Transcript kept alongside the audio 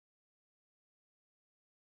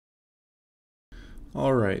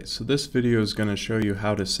Alright, so this video is going to show you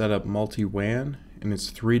how to set up multi-WAN in its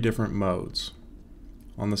three different modes.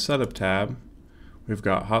 On the Setup tab, we've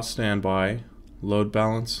got Hot Standby, Load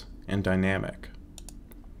Balance, and Dynamic.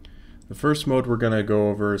 The first mode we're going to go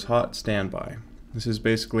over is Hot Standby. This is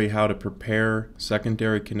basically how to prepare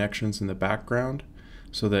secondary connections in the background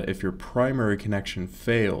so that if your primary connection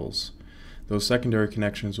fails, those secondary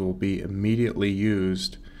connections will be immediately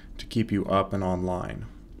used to keep you up and online.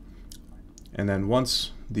 And then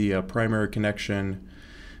once the primary connection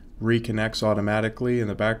reconnects automatically in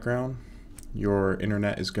the background, your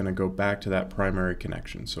internet is going to go back to that primary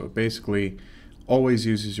connection. So it basically always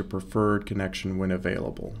uses your preferred connection when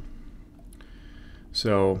available.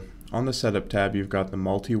 So on the Setup tab, you've got the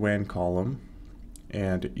Multi-WAN column,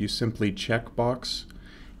 and you simply checkbox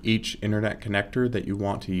each internet connector that you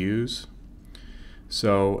want to use.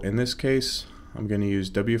 So in this case, I'm going to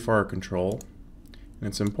use WiFiRanger control. And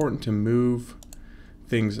it's important to move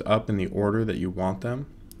things up in the order that you want them.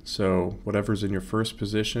 So whatever's in your first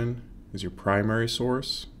position is your primary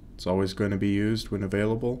source. It's always going to be used when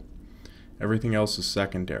available. Everything else is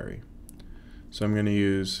secondary. So I'm going to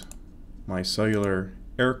use my cellular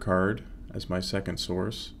air card as my second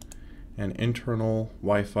source, and internal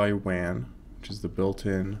Wi-Fi WAN, which is the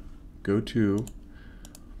built-in go-to.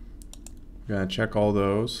 I'm going to check all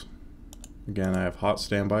those. Again, I have Hot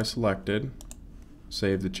Standby selected.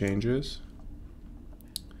 Save the changes,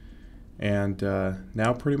 and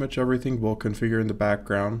now pretty much everything will configure in the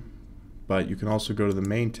background, but you can also go to the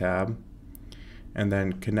main tab and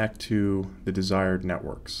then connect to the desired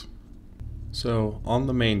networks. So on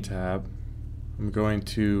the main tab, I'm going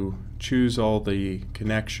to choose all the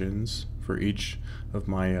connections for each of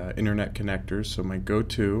my internet connectors. So my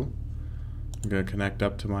go-to, I'm going to connect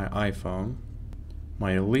up to my iPhone.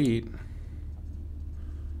 My elite,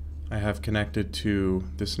 I have connected to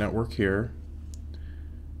this network here,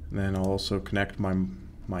 and then I'll also connect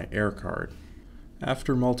my air card.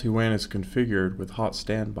 After multi-WAN is configured with Hot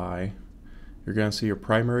Standby, you're going to see your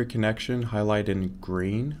primary connection highlighted in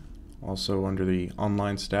green, also under the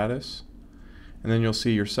online status, and then you'll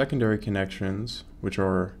see your secondary connections, which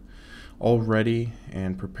are all ready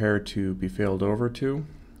and prepared to be failed over to.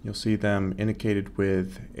 You'll see them indicated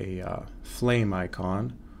with a flame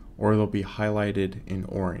icon, or they'll be highlighted in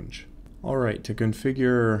orange. Alright, to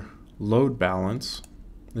configure load balance,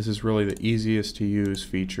 this is really the easiest to use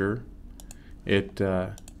feature. It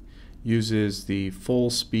uses the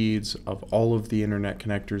full speeds of all of the internet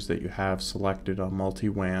connectors that you have selected on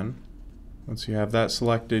multi-WAN. Once you have that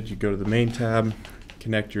selected, you go to the main tab,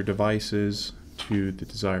 connect your devices to the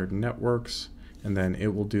desired networks, and then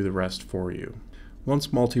it will do the rest for you.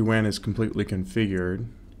 Once multi-WAN is completely configured,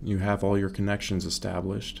 you have all your connections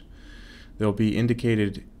established, they'll be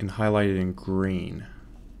indicated and highlighted in green,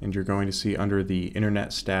 and you're going to see under the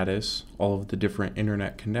internet status all of the different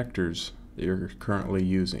internet connectors that you're currently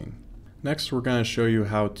using. Next, we're going to show you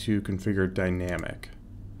how to configure dynamic.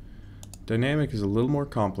 Dynamic is a little more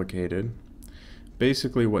complicated.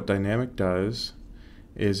 Basically what dynamic does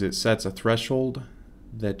is it sets a threshold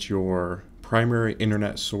that your primary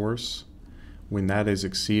internet source, when that is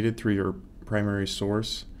exceeded through your primary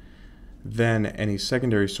source, then any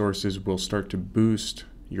secondary sources will start to boost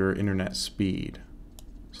your internet speed.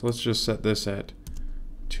 So let's just set this at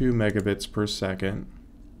 2 megabits per second,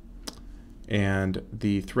 and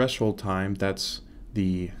the threshold time, that's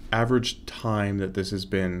the average time that this has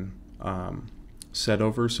been set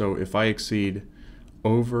over. So if I exceed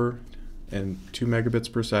over and 2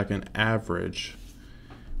 megabits per second average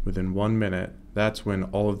within 1 minute, that's when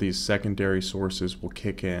all of these secondary sources will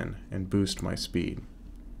kick in and boost my speed.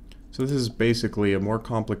 So this is basically a more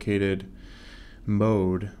complicated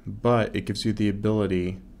mode, but it gives you the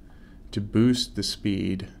ability to boost the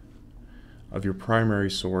speed of your primary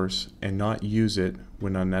source and not use it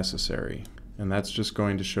when unnecessary. And that's just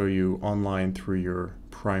going to show you online through your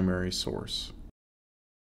primary source.